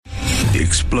The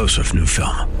explosive new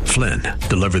film, Flynn,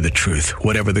 deliver the truth,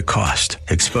 whatever the cost,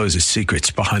 exposes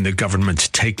secrets behind the government's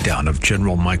takedown of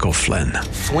General Michael Flynn.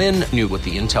 Flynn knew what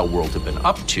the intel world had been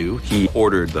up to. He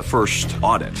ordered the first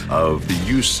audit of the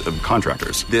use of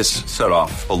contractors. This set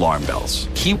off alarm bells.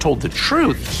 He told the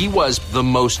truth. He was the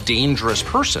most dangerous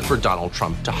person for Donald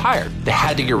Trump to hire. They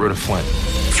had to get rid of Flynn.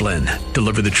 Flynn,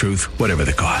 deliver the truth, whatever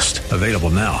the cost. Available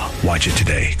now. Watch it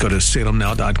today. Go to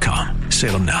salemnow.com.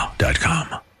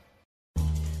 salemnow.com.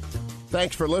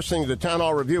 Thanks for listening to the Town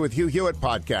Hall Review with Hugh Hewitt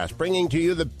podcast, bringing to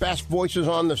you the best voices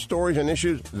on the stories and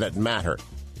issues that matter.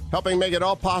 Helping make it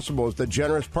all possible is the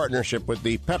generous partnership with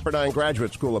the Pepperdine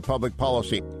Graduate School of Public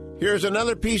Policy. Here's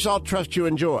another piece I'll trust you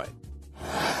enjoy.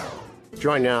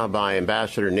 Joined now by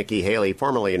Ambassador Nikki Haley,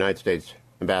 formerly United States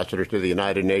Ambassador to the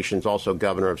United Nations, also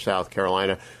Governor of South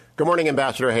Carolina. Good morning,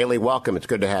 Ambassador Haley. Welcome. It's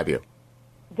good to have you.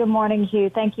 Good morning, Hugh.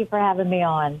 Thank you for having me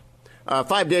on.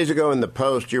 5 days ago in the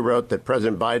Post, you wrote that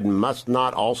President Biden must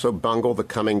not also bungle the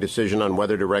coming decision on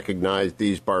whether to recognize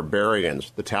these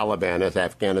barbarians, the Taliban, as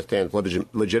Afghanistan's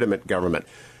legitimate government.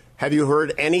 Have you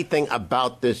heard anything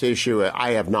about this issue?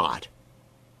 I have not.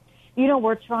 You know,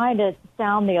 we're trying to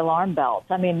sound the alarm bells.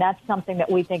 I mean, that's something that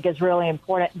we think is really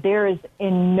important. There is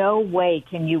in no way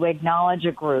can you acknowledge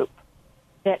a group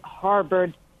that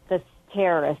harbored the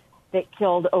terrorists that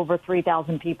killed over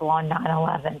 3,000 people on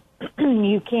 9/11.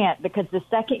 You can't, because the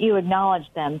second you acknowledge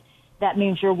them, that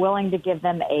means you're willing to give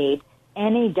them aid.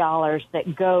 Any dollars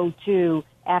that go to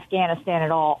Afghanistan at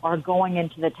all are going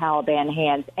into the Taliban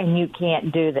hands, and you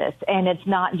can't do this. And it's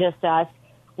not just us.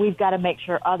 We've got to make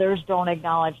sure others don't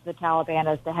acknowledge the Taliban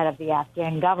as the head of the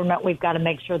Afghan government. We've got to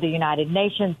make sure the United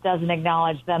Nations doesn't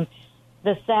acknowledge them.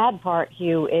 The sad part,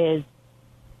 Hugh, is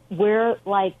we're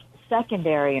like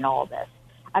secondary in all this.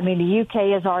 I mean, the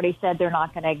UK has already said they're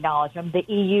not going to acknowledge them. The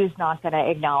EU's not going to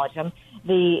acknowledge them.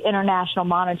 The International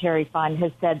Monetary Fund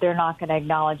has said they're not going to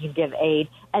acknowledge and give aid,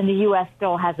 and the U.S.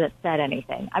 still hasn't said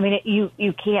anything. I mean,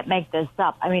 you can't make this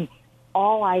up. I mean,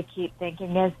 all I keep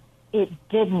thinking is it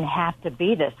didn't have to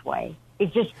be this way.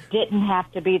 It just didn't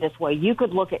have to be this way. You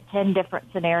could look at 10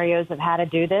 different scenarios of how to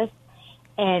do this,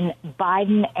 and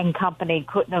Biden and company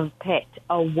couldn't have picked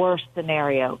a worse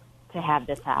scenario to have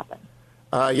this happen.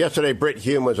 Yesterday, Britt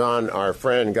Hume was on our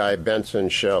friend Guy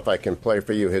Benson's show. If I can play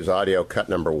for you his audio cut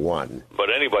number 1. But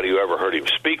anybody who ever heard him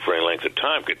speak for any length of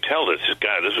time could tell that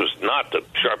this was not the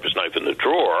sharpest knife in the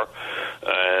drawer,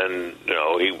 and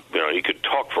he could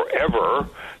talk forever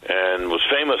and was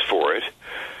famous for it.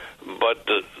 But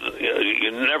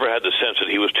you never had the sense that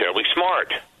he was terribly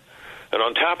smart. And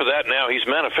on top of that, now he's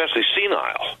manifestly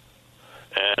senile.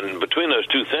 And between those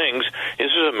two things,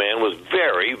 this is a man with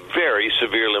very, very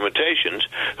severe limitations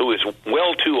who is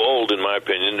well too old, in my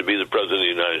opinion, to be the President of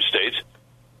the United States.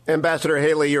 Ambassador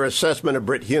Haley, your assessment of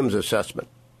Britt Hume's assessment.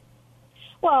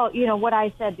 Well, what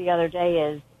I said the other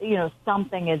day is,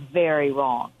 something is very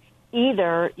wrong.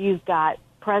 Either you've got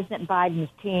President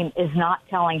Biden's team is not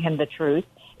telling him the truth,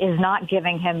 is not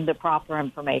giving him the proper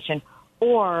information,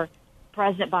 or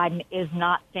President Biden is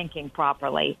not thinking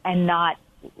properly and not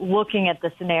looking at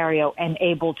the scenario and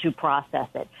able to process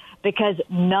it, because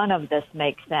none of this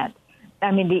makes sense.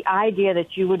 I mean, the idea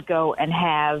that you would go and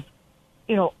have,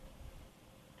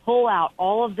 pull out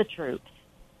all of the troops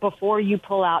before you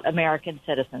pull out American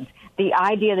citizens, the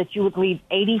idea that you would leave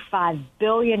 $85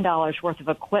 billion worth of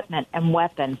equipment and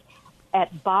weapons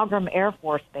at Bagram Air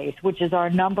Force Base, which is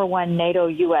our number one NATO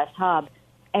U.S. hub,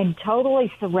 and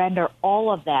totally surrender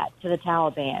all of that to the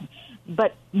Taliban.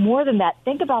 But more than that,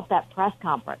 think about that press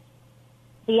conference.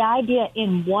 The idea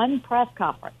in one press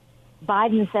conference,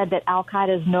 Biden said that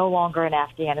al-Qaeda is no longer in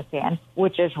Afghanistan,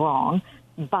 which is wrong.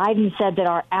 Biden said that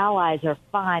our allies are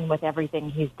fine with everything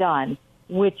he's done,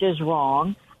 which is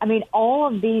wrong. I mean, all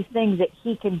of these things that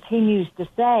he continues to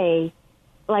say,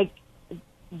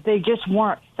 they just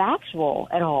weren't factual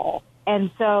at all. And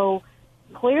so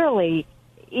clearly,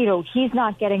 he's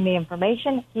not getting the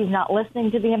information, he's not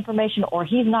listening to the information, or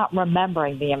he's not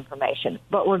remembering the information.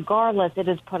 But regardless, it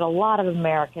has put a lot of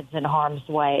Americans in harm's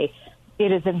way.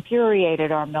 It has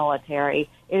infuriated our military.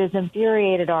 It has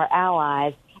infuriated our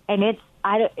allies. And it's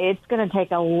going to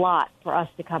take a lot for us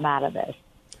to come out of this.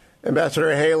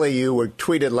 Ambassador Haley, you were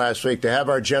tweeted last week to have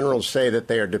our generals say that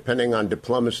they are depending on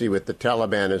diplomacy with the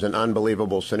Taliban is an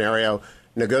unbelievable scenario.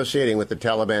 Negotiating with the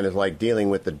Taliban is like dealing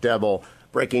with the devil.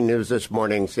 Breaking news this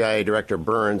morning, CIA Director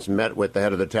Burns met with the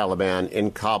head of the Taliban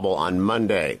in Kabul on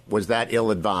Monday. Was that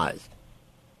ill-advised?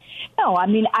 No, I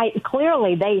mean,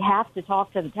 clearly they have to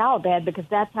talk to the Taliban because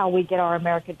that's how we get our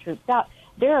American troops out.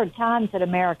 There are times that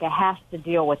America has to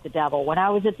deal with the devil. When I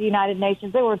was at the United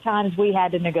Nations, there were times we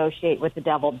had to negotiate with the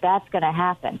devil. That's going to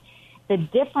happen. The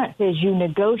difference is you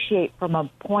negotiate from a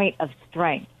point of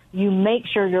strength. You make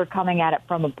sure you're coming at it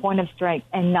from a point of strength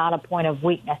and not a point of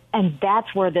weakness. And that's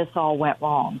where this all went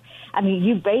wrong. I mean,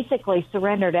 you basically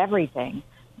surrendered everything.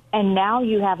 And now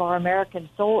you have our American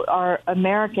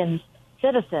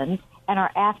citizens and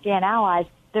our Afghan allies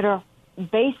that are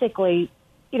basically,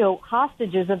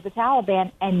 hostages of the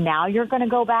Taliban. And now you're going to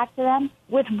go back to them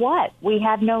with what? We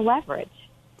have no leverage.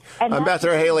 And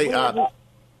Ambassador Haley,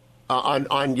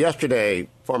 on yesterday,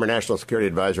 former National Security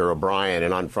Advisor O'Brien,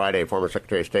 and on Friday, former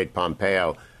Secretary of State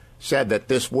Pompeo said that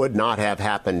this would not have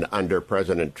happened under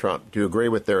President Trump. Do you agree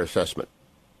with their assessment?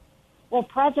 Well,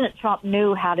 President Trump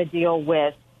knew how to deal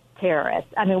with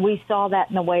terrorists. I mean, we saw that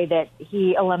in the way that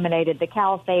he eliminated the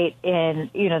caliphate in,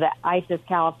 the ISIS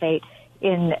caliphate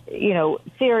in,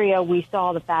 Syria. We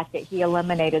saw the fact that he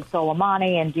eliminated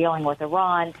Soleimani in dealing with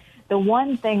Iran. The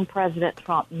one thing President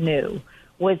Trump knew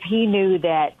was he knew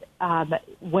that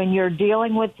when you're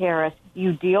dealing with terrorists,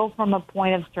 you deal from a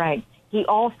point of strength. He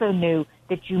also knew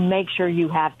that you make sure you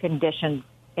have conditions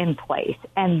in place,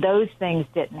 and those things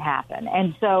didn't happen.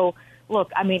 And so,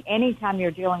 look, I mean, anytime you're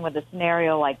dealing with a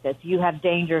scenario like this, you have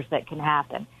dangers that can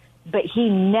happen. But he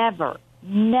never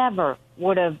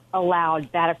would have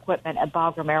allowed that equipment at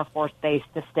Bagram Air Force Base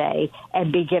to stay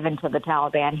and be given to the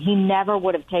Taliban. He never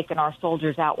would have taken our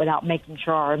soldiers out without making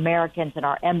sure our Americans and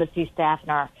our embassy staff and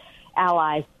our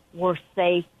allies were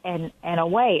safe and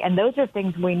away. And those are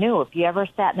things we knew. If you ever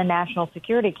sat in the National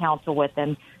Security Council with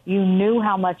him, you knew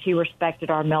how much he respected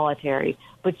our military,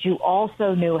 but you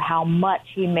also knew how much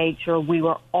he made sure we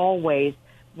were always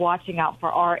watching out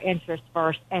for our interests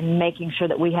first and making sure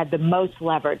that we had the most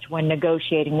leverage when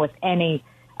negotiating with any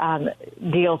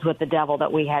deals with the devil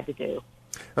that we had to do.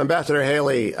 Ambassador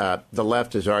Haley, the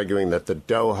left is arguing that the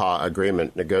Doha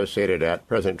agreement negotiated at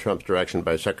President Trump's direction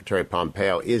by Secretary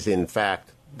Pompeo is, in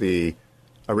fact, the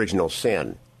original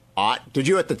sin. Did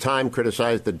you at the time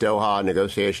criticize the Doha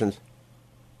negotiations?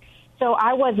 So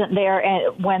I wasn't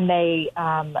there when they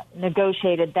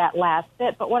negotiated that last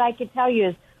bit, but what I could tell you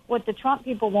is what the Trump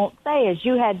people won't say is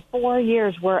you had 4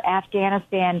 years where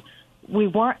Afghanistan, we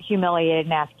weren't humiliated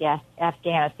in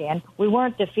Afghanistan, we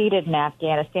weren't defeated in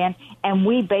Afghanistan, and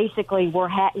we basically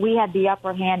we had the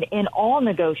upper hand in all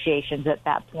negotiations at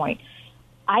that point.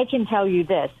 I can tell you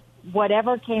this,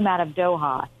 whatever came out of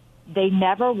Doha, they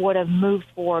never would have moved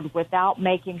forward without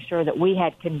making sure that we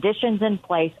had conditions in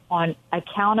place on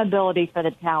accountability for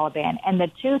the Taliban. And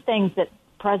the two things that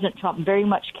President Trump very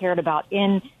much cared about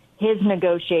in his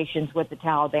negotiations with the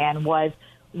Taliban was,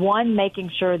 one,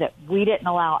 making sure that we didn't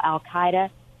allow al-Qaeda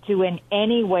to in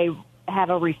any way have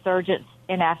a resurgence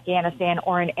in Afghanistan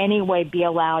or in any way be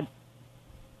allowed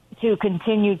to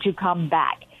continue to come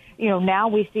back. Now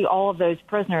we see all of those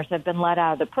prisoners have been let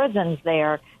out of the prisons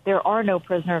there. There are no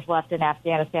prisoners left in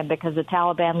Afghanistan because the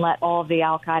Taliban let all of the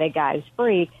al-Qaeda guys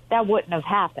free. That wouldn't have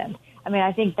happened. I mean,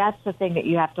 I think that's the thing that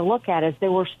you have to look at is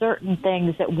there were certain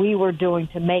things that we were doing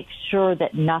to make sure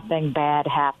that nothing bad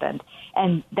happened.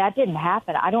 And that didn't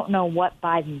happen. I don't know what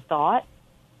Biden thought,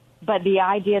 but the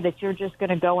idea that you're just going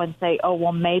to go and say, oh,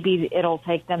 well, maybe it'll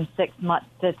take them 6 months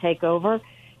to take over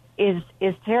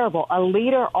is terrible. A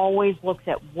leader always looks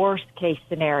at worst-case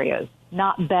scenarios,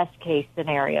 not best-case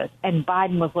scenarios. And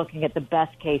Biden was looking at the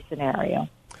best-case scenario.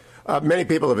 Many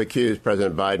people have accused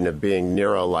President Biden of being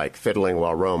Nero-like, fiddling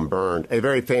while Rome burned. A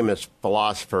very famous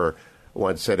philosopher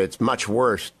once said it's much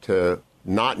worse to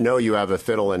not know you have a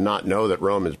fiddle and not know that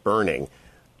Rome is burning.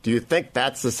 Do you think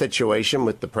that's the situation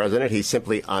with the president? He's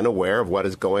simply unaware of what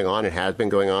is going on and has been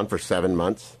going on for 7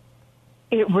 months?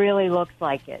 It really looks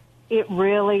like it. It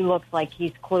really looks like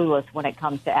he's clueless when it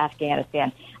comes to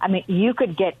Afghanistan. I mean, you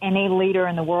could get any leader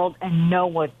in the world and no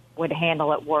one would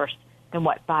handle it worse than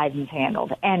what Biden's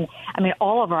handled. And, I mean,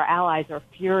 all of our allies are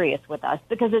furious with us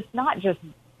because it's not just,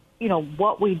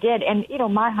 what we did. And,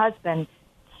 my husband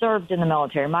served in the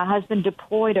military. My husband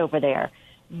deployed over there.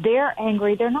 They're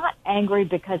angry. They're not angry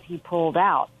because he pulled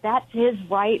out. That's his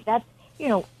right. That's,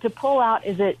 to pull out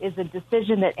is a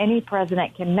decision that any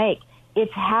president can make.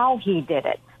 It's how he did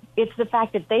it. It's the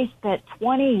fact that they spent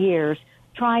 20 years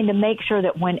trying to make sure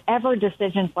that whenever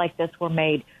decisions like this were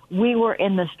made, we were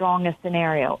in the strongest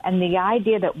scenario. And the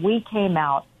idea that we came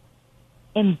out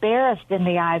embarrassed in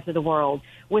the eyes of the world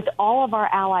with all of our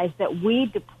allies that we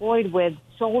deployed with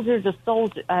shoulder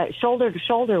to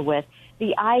shoulder with,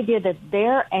 the idea that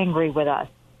they're angry with us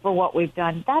for what we've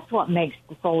done, that's what makes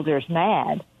the soldiers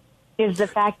mad, is the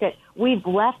fact that we've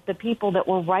left the people that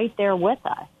were right there with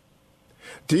us.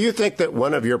 Do you think that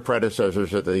one of your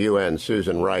predecessors at the UN,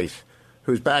 Susan Rice,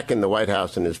 who's back in the White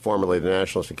House and is formerly the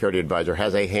National Security Advisor,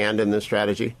 has a hand in this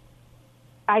strategy?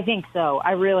 I think so.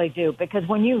 I really do. Because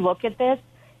when you look at this,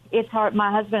 it's hard.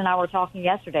 My husband and I were talking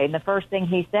yesterday, and the first thing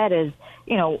he said is,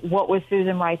 what was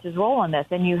Susan Rice's role in this?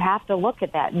 And you have to look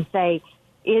at that and say,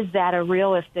 is that a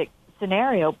realistic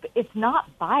scenario? It's not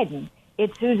Biden.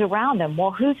 It's who's around him.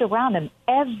 Well, who's around him?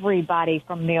 Everybody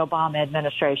from the Obama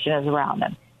administration is around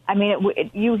him. I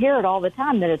mean, you hear it all the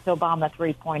time that it's Obama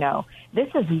 3.0. This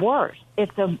is worse.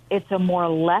 It's a more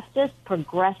leftist,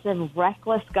 progressive,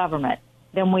 reckless government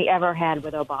than we ever had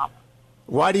with Obama.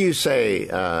 Why do you say,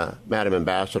 Madam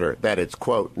Ambassador, that it's,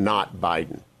 quote, not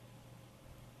Biden?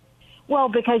 Well,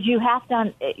 because you have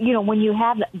to, when you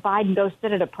have Biden go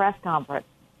sit at a press conference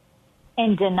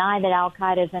and deny that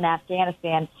al-Qaeda is in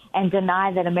Afghanistan and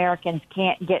deny that Americans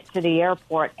can't get to the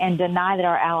airport and deny that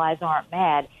our allies aren't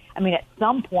mad, I mean, at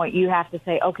some point you have to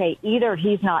say, okay, either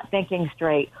he's not thinking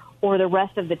straight or the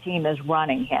rest of the team is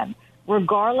running him.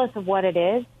 Regardless of what it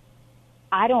is,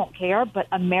 I don't care, but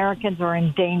Americans are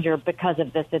in danger because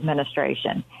of this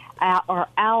administration. Our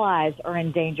allies are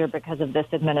in danger because of this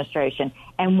administration.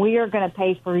 And we are going to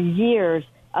pay for years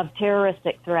of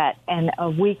terroristic threat and a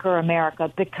weaker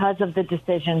America because of the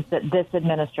decisions that this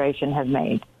administration has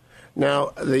made.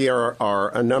 Now, there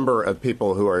are a number of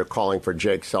people who are calling for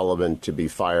Jake Sullivan to be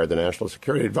fired, the National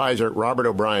Security Advisor. Robert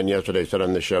O'Brien yesterday said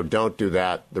on the show, don't do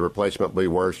that. The replacement will be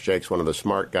worse. Jake's one of the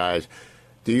smart guys.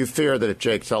 Do you fear that if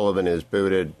Jake Sullivan is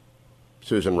booted,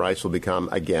 Susan Rice will become,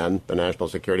 again, the National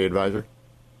Security Advisor?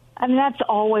 I mean, that's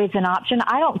always an option.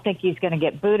 I don't think he's going to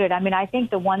get booted. I mean, I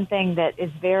think the one thing that is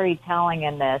very telling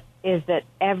in this is that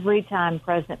every time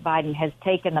President Biden has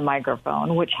taken the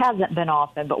microphone, which hasn't been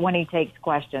often, but when he takes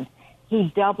questions,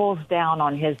 he doubles down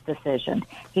on his decision.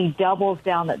 He doubles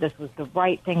down that this was the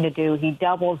right thing to do. He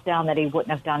doubles down that he wouldn't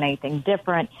have done anything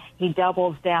different. He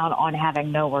doubles down on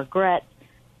having no regrets.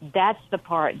 That's the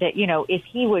part that, if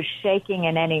he was shaking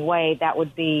in any way, that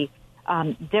would be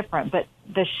different. But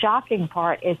the shocking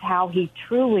part is how he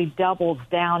truly doubles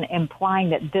down, implying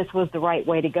that this was the right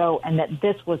way to go and that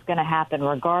this was going to happen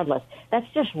regardless. That's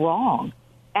just wrong.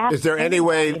 Is there any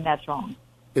way that's wrong?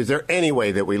 Is there any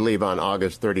way that we leave on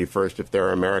August 31st if there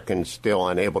are Americans still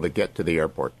unable to get to the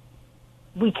airport?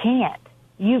 We can't.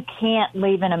 You can't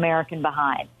leave an American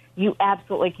behind. You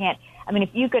absolutely can't. I mean, if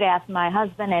you could ask my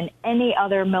husband and any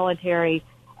other military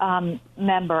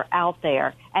member out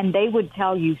there, and they would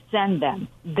tell you, send them.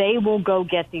 They will go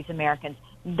get these Americans.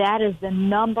 That is the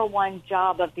number one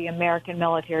job of the American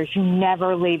military. You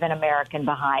never leave an American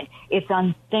behind. It's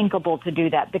unthinkable to do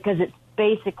that because it's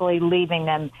basically leaving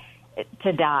them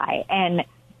to die. And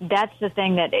that's the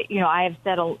thing that, I have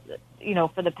said,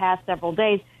 for the past several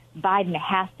days, Biden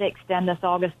has to extend this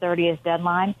August 30th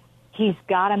deadline. He's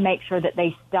got to make sure that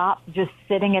they stop just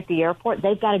sitting at the airport.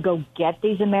 They've got to go get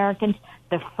these Americans.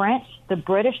 The French, the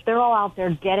British, they're all out there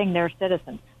getting their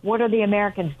citizens. What are the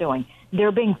Americans doing?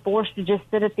 They're being forced to just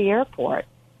sit at the airport.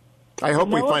 I hope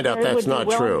we find out that's not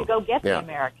true. To go get the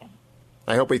Americans.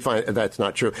 I hope we find that's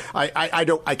not true.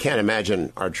 I can't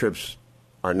imagine our troops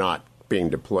are not being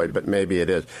deployed, but maybe it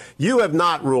is. You have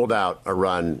not ruled out a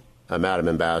run, Madam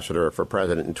Ambassador, for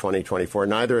president in 2024.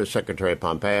 Neither is Secretary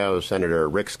Pompeo, Senator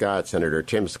Rick Scott, Senator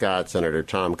Tim Scott, Senator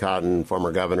Tom Cotton,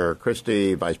 former Governor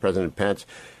Christie, Vice President Pence.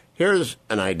 Here's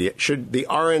an idea. Should the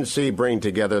RNC bring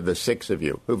together the six of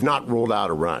you who've not ruled out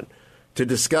a run to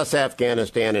discuss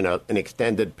Afghanistan in an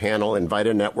extended panel, invite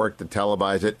a network to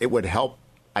televise it? It would help,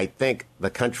 I think,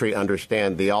 the country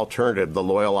understand the alternative, the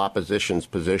loyal opposition's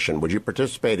position. Would you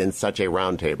participate in such a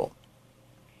roundtable?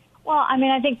 Well, I mean,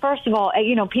 I think, first of all,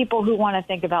 people who want to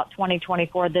think about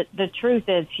 2024, the truth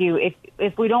is, Hugh,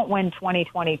 if we don't win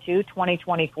 2022,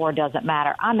 2024 doesn't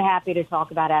matter. I'm happy to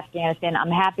talk about Afghanistan. I'm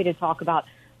happy to talk about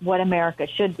what America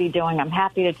should be doing. I'm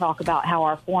happy to talk about how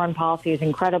our foreign policy is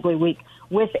incredibly weak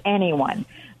with anyone.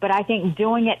 But I think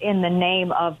doing it in the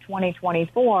name of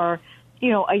 2024,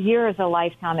 a year is a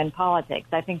lifetime in politics.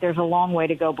 I think there's a long way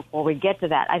to go before we get to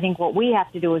that. I think what we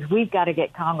have to do is we've got to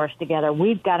get Congress together.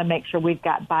 We've got to make sure we've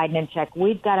got Biden in check.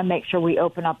 We've got to make sure we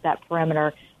open up that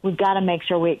perimeter. We've got to make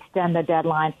sure we extend the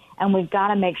deadline. And we've got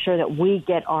to make sure that we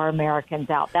get our Americans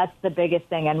out. That's the biggest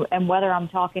thing. And whether I'm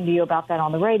talking to you about that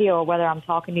on the radio or whether I'm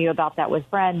talking to you about that with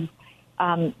friends,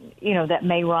 that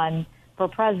may run for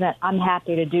president, I'm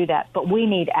happy to do that. But we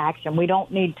need action. We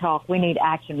don't need talk. We need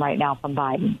action right now from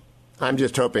Biden. I'm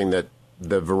just hoping that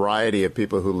the variety of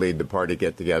people who lead the party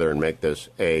get together and make this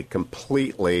a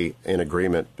completely in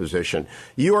agreement position.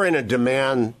 You are in a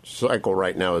demand cycle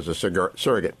right now as a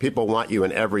surrogate. People want you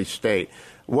in every state.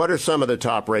 What are some of the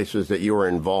top races that you are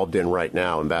involved in right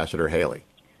now, Ambassador Haley?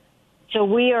 So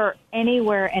we are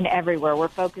anywhere and everywhere. We're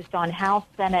focused on House,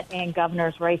 Senate, and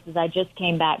governor's races. I just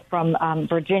came back from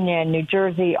Virginia and New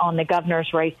Jersey on the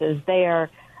governor's races there.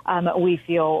 We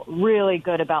feel really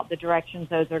good about the directions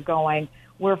those are going.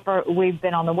 We've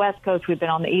been on the West Coast. We've been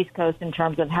on the East Coast in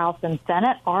terms of House and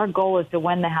Senate. Our goal is to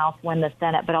win the House, win the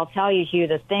Senate. But I'll tell you, Hugh,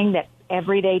 the thing that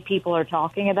everyday people are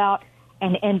talking about,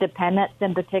 and independents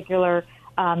in particular,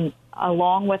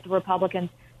 along with the Republicans,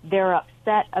 they're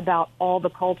upset about all the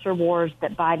culture wars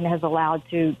that Biden has allowed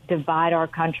to divide our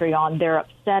country on. They're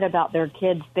upset about their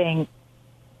kids being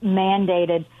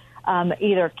mandated,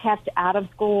 either kept out of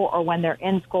school or when they're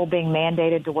in school being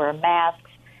mandated to wear masks.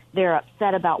 They're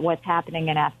upset about what's happening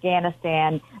in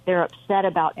Afghanistan. They're upset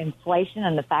about inflation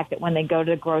and the fact that when they go to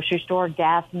the grocery store,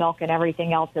 gas, milk, and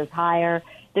everything else is higher.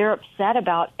 They're upset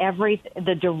about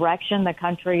the direction the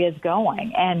country is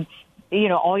going. And, you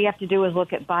know, all you have to do is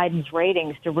look at Biden's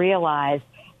ratings to realize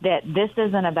that this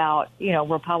isn't about, you know,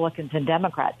 Republicans and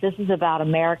Democrats. This is about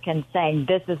Americans saying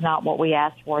this is not what we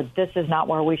asked for. This is not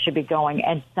where we should be going,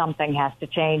 and something has to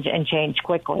change and change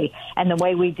quickly. And the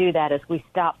way we do that is we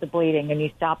stop the bleeding, and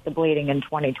you stop the bleeding in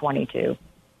 2022.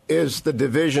 Is the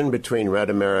division between Red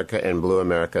America and Blue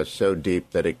America so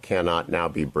deep that it cannot now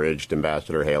be bridged,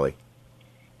 Ambassador Haley?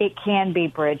 It can be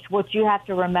bridged. What you have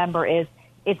to remember is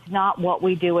it's not what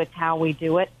we do, it's how we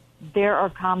do it. There are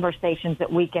conversations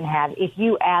that we can have. If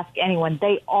you ask anyone,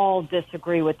 they all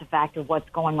disagree with the fact of what's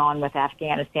going on with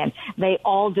Afghanistan. They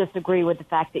all disagree with the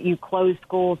fact that you close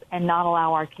schools and not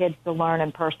allow our kids to learn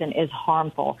in person is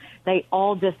harmful. They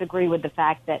all disagree with the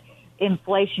fact that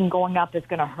inflation going up is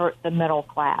going to hurt the middle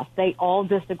class. They all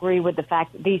disagree with the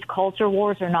fact that these culture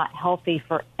wars are not healthy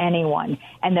for anyone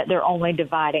and that they're only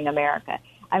dividing America.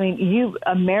 I mean,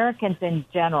 Americans in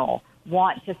general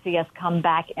want to see us come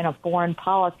back in a foreign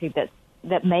policy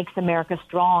that makes America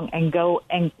strong and go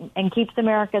and keeps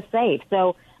America safe.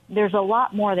 So there's a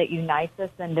lot more that unites us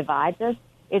than divides us.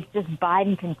 It's just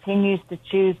Biden continues to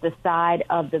choose the side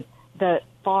of the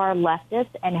far leftist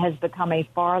and has become a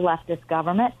far leftist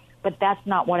government. But that's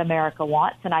not what America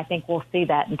wants, and I think we'll see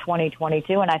that in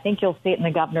 2022, and I think you'll see it in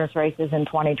the governor's races in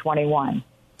 2021.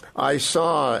 I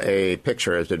saw a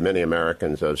picture, as did many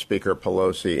Americans, of Speaker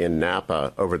Pelosi in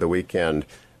Napa over the weekend,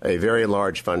 a very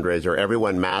large fundraiser,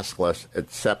 everyone maskless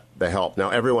except the help. Now,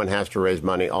 everyone has to raise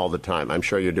money all the time. I'm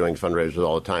sure you're doing fundraisers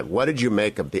all the time. What did you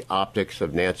make of the optics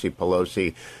of Nancy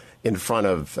Pelosi in front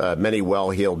of many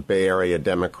well-heeled Bay Area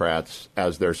Democrats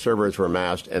as their servers were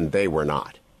masked and they were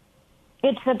not?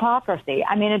 It's hypocrisy.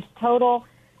 I mean, it's total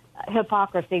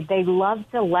hypocrisy. They love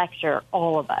to lecture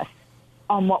all of us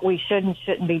on what we should and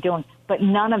shouldn't be doing, but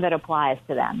none of it applies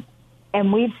to them.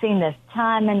 And we've seen this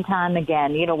time and time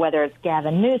again, you know, whether it's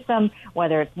Gavin Newsom,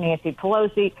 whether it's Nancy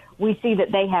Pelosi, we see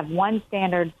that they have one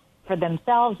standard for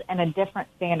themselves and a different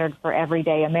standard for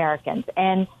everyday Americans.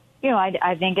 And, you know,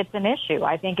 I think it's an issue.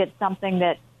 I think it's something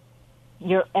that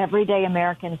your everyday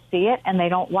Americans see it and they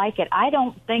don't like it. I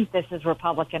don't think this is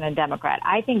Republican and Democrat.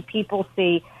 I think people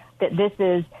see that this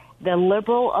is the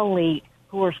liberal elite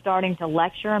who are starting to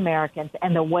lecture Americans,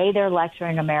 and the way they're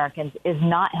lecturing Americans is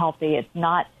not healthy. It's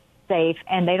not safe,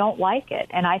 and they don't like it.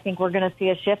 And I think we're going to see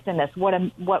a shift in this.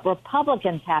 What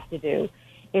Republicans have to do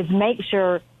is make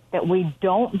sure that we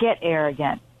don't get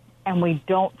arrogant and we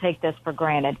don't take this for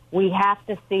granted. We have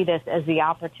to see this as the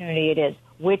opportunity it is,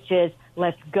 which is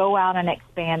let's go out and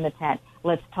expand the tent.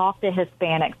 Let's talk to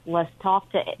Hispanics. Let's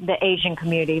talk to the Asian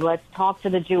community. Let's talk to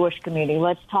the Jewish community.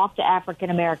 Let's talk to African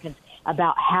Americans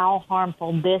about how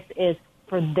harmful this is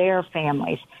for their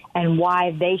families and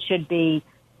why they should be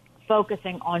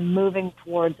focusing on moving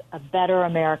towards a better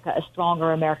America, a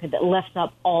stronger America that lifts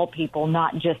up all people,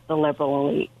 not just the liberal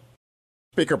elite.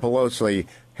 Speaker Pelosi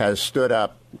has stood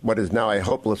up what is now a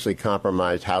hopelessly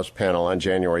compromised House panel on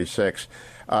January 6th.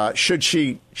 Should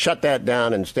she shut that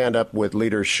down and stand up with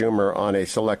Leader Schumer on a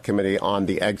select committee on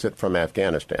the exit from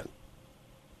Afghanistan?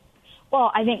 Well,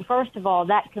 I think, first of all,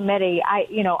 that committee, I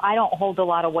don't hold a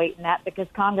lot of weight in that because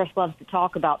Congress loves to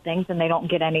talk about things and they don't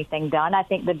get anything done. I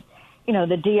think that,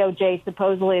 the DOJ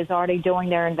supposedly is already doing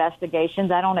their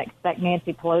investigations. I don't expect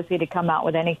Nancy Pelosi to come out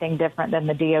with anything different than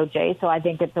the DOJ, so I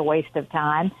think it's a waste of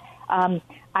time.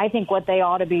 I think what they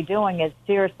ought to be doing is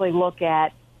seriously look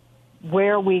at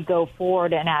where we go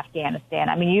forward in Afghanistan.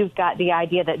 I mean, you've got the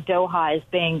idea that Doha is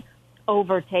being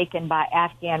overtaken by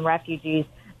Afghan refugees.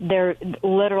 They're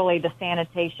literally the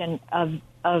sanitation of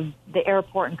the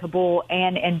airport in Kabul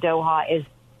and in Doha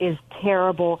is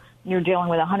terrible. You're dealing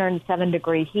with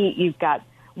 107-degree heat. You've got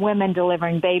women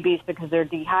delivering babies because they're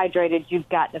dehydrated. You've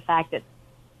got the fact that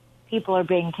people are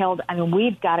being killed. I mean,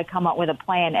 we've got to come up with a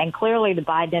plan, and clearly the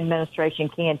Biden administration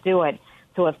can't do it.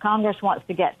 So if Congress wants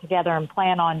to get together and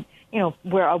plan on,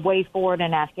 we're a way forward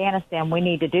in Afghanistan, we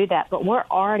need to do that. But we're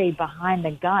already behind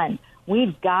the gun.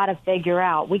 We've got to figure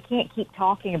out. We can't keep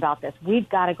talking about this. We've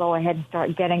got to go ahead and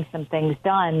start getting some things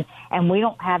done, and we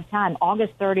don't have time.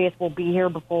 August 30th will be here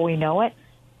before we know it.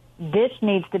 This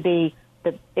needs to be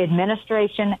the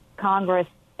administration, Congress,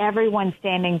 everyone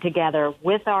standing together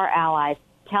with our allies,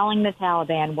 telling the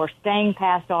Taliban we're staying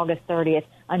past August 30th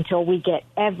until we get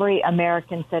every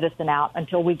American citizen out,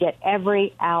 until we get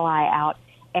every ally out,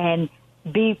 and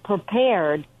be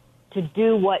prepared to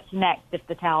do what's next if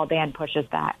the Taliban pushes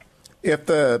back. If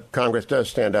the Congress does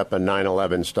stand up a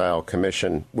 9/11-style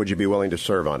commission, would you be willing to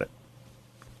serve on it?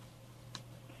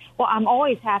 Well, I'm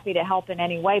always happy to help in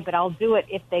any way, but I'll do it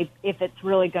if it's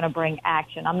really going to bring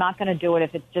action. I'm not going to do it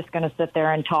if it's just going to sit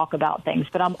there and talk about things,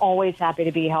 but I'm always happy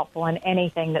to be helpful in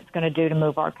anything that's going to do to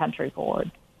move our country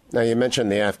forward. Now, you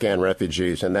mentioned the Afghan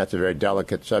refugees, and that's a very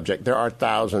delicate subject. There are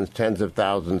thousands, tens of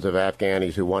thousands of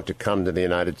Afghanis who want to come to the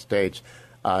United States.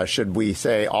 Should we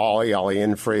say all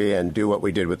in free and do what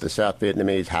we did with the South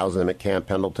Vietnamese, house them at Camp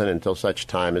Pendleton until such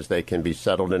time as they can be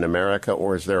settled in America,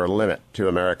 or is there a limit to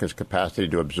America's capacity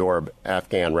to absorb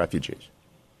Afghan refugees?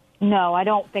 No, I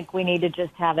don't think we need to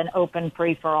just have an open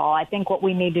free-for-all. I think what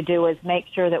we need to do is make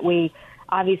sure that we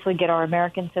obviously get our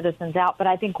American citizens out, but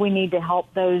I think we need to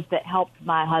help those that helped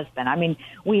my husband. I mean,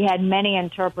 we had many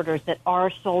interpreters that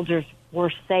our soldiers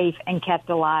were safe and kept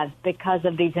alive because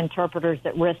of these interpreters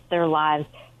that risked their lives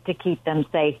to keep them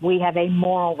safe. We have a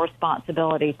moral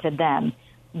responsibility to them.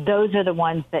 Those are the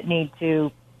ones that need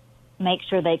to make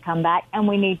sure they come back, and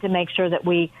we need to make sure that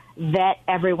we vet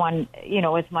everyone,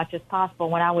 as much as possible.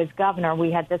 When I was governor,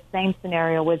 we had the same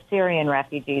scenario with Syrian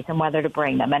refugees and whether to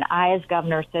bring them. And I, as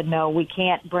governor, said, no, we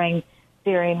can't bring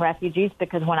Syrian refugees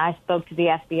because when I spoke to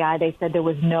the FBI, they said there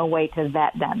was no way to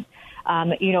vet them.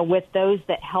 With those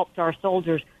that helped our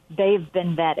soldiers, they've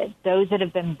been vetted. Those that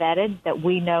have been vetted that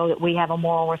we know that we have a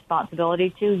moral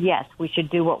responsibility to, yes, we should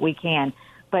do what we can.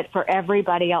 But for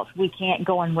everybody else, we can't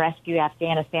go and rescue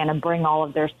Afghanistan and bring all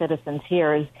of their citizens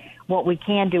here. What we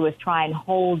can do is try and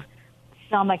hold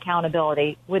some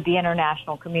accountability with the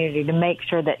international community to make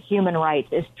sure that human rights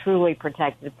is truly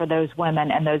protected for those women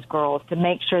and those girls, to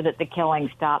make sure that the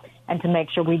killings stop, and to make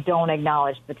sure we don't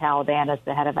acknowledge the Taliban as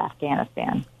the head of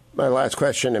Afghanistan. My last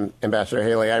question, Ambassador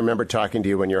Haley, I remember talking to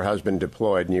you when your husband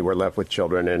deployed and you were left with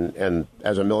children, and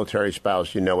as a military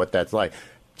spouse, you know what that's like.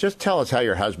 Just tell us how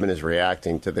your husband is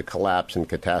reacting to the collapse and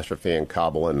catastrophe in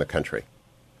Kabul and the country.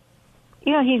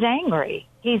 He's angry.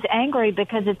 He's angry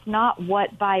because it's not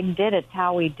what Biden did, it's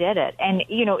how he did it. And,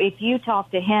 if you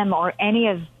talk to him or any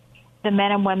of the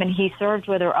men and women he served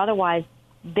with or otherwise,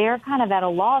 they're kind of at a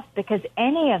loss because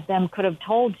any of them could have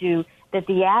told you that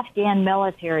the Afghan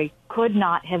military could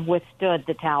not have withstood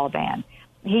the Taliban.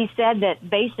 He said that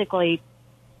basically,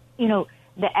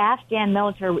 the Afghan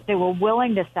military, they were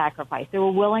willing to sacrifice. They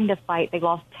were willing to fight. They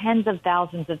lost tens of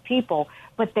thousands of people,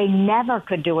 but they never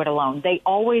could do it alone. They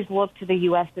always looked to the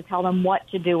U.S. to tell them what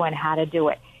to do and how to do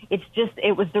it.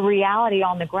 It was the reality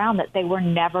on the ground that they were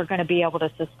never going to be able to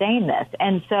sustain this.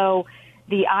 And so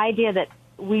the idea that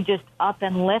we just up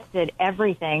and lifted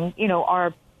everything,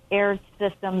 our air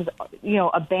systems,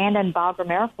 abandoned Bagram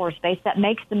Air Force Base, that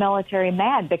makes the military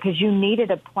mad because you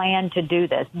needed a plan to do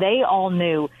this. They all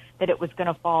knew that it was going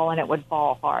to fall and it would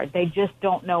fall hard. They just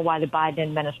don't know why the Biden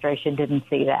administration didn't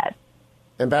see that.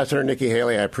 Ambassador Nikki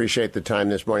Haley, I appreciate the time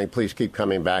this morning. Please keep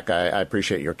coming back. I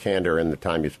appreciate your candor and the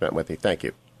time you spent with me. Thank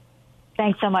you.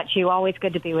 Thanks so much, Hugh. Always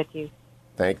good to be with you.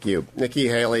 Thank you. Nikki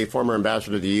Haley, former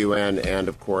ambassador to the UN and,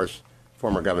 of course,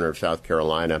 former governor of South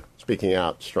Carolina, speaking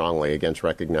out strongly against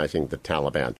recognizing the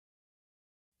Taliban.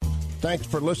 Thanks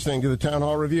for listening to the Town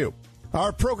Hall Review.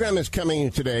 Our program is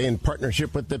coming today in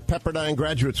partnership with the Pepperdine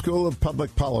Graduate School of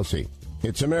Public Policy.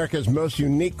 It's America's most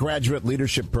unique graduate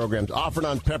leadership programs offered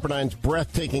on Pepperdine's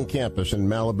breathtaking campus in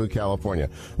Malibu, California.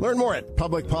 Learn more at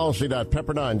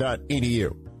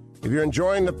publicpolicy.pepperdine.edu. If you're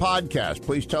enjoying the podcast,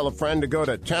 please tell a friend to go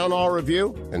to Town Hall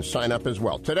Review and sign up as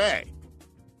well today.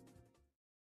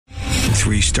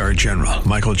 3-star General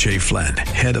Michael J. Flynn,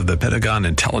 head of the Pentagon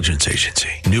Intelligence Agency,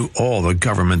 knew all the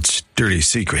government's dirty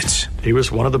secrets. He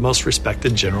was one of the most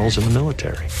respected generals in the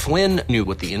military. Flynn knew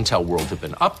what the intel world had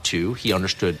been up to. He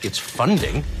understood its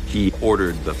funding. He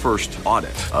ordered the first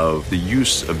audit of the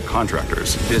use of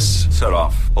contractors. This set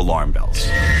off alarm bells.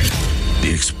 The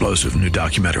explosive new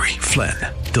documentary, Flynn,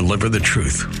 Deliver the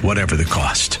Truth, Whatever the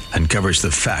Cost, uncovers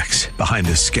the facts behind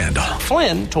this scandal.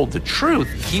 Flynn told the truth.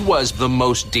 He was the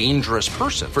most dangerous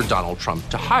person for Donald Trump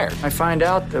to hire. I find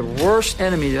out the worst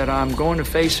enemy that I'm going to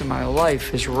face in my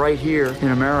life is right here in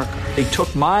America. They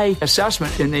took my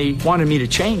assessment and they wanted me to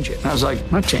change it. And I was like,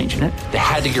 I'm not changing it. They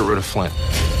had to get rid of Flynn.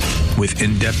 With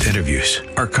in-depth interviews,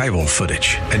 archival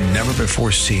footage, and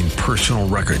never-before-seen personal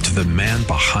records of the man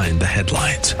behind the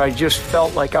headlines. I just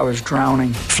felt like I was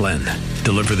drowning. Flynn,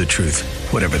 Deliver the Truth,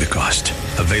 Whatever the Cost.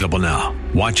 Available now.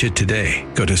 Watch it today.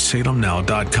 Go to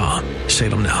salemnow.com.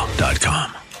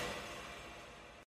 salemnow.com.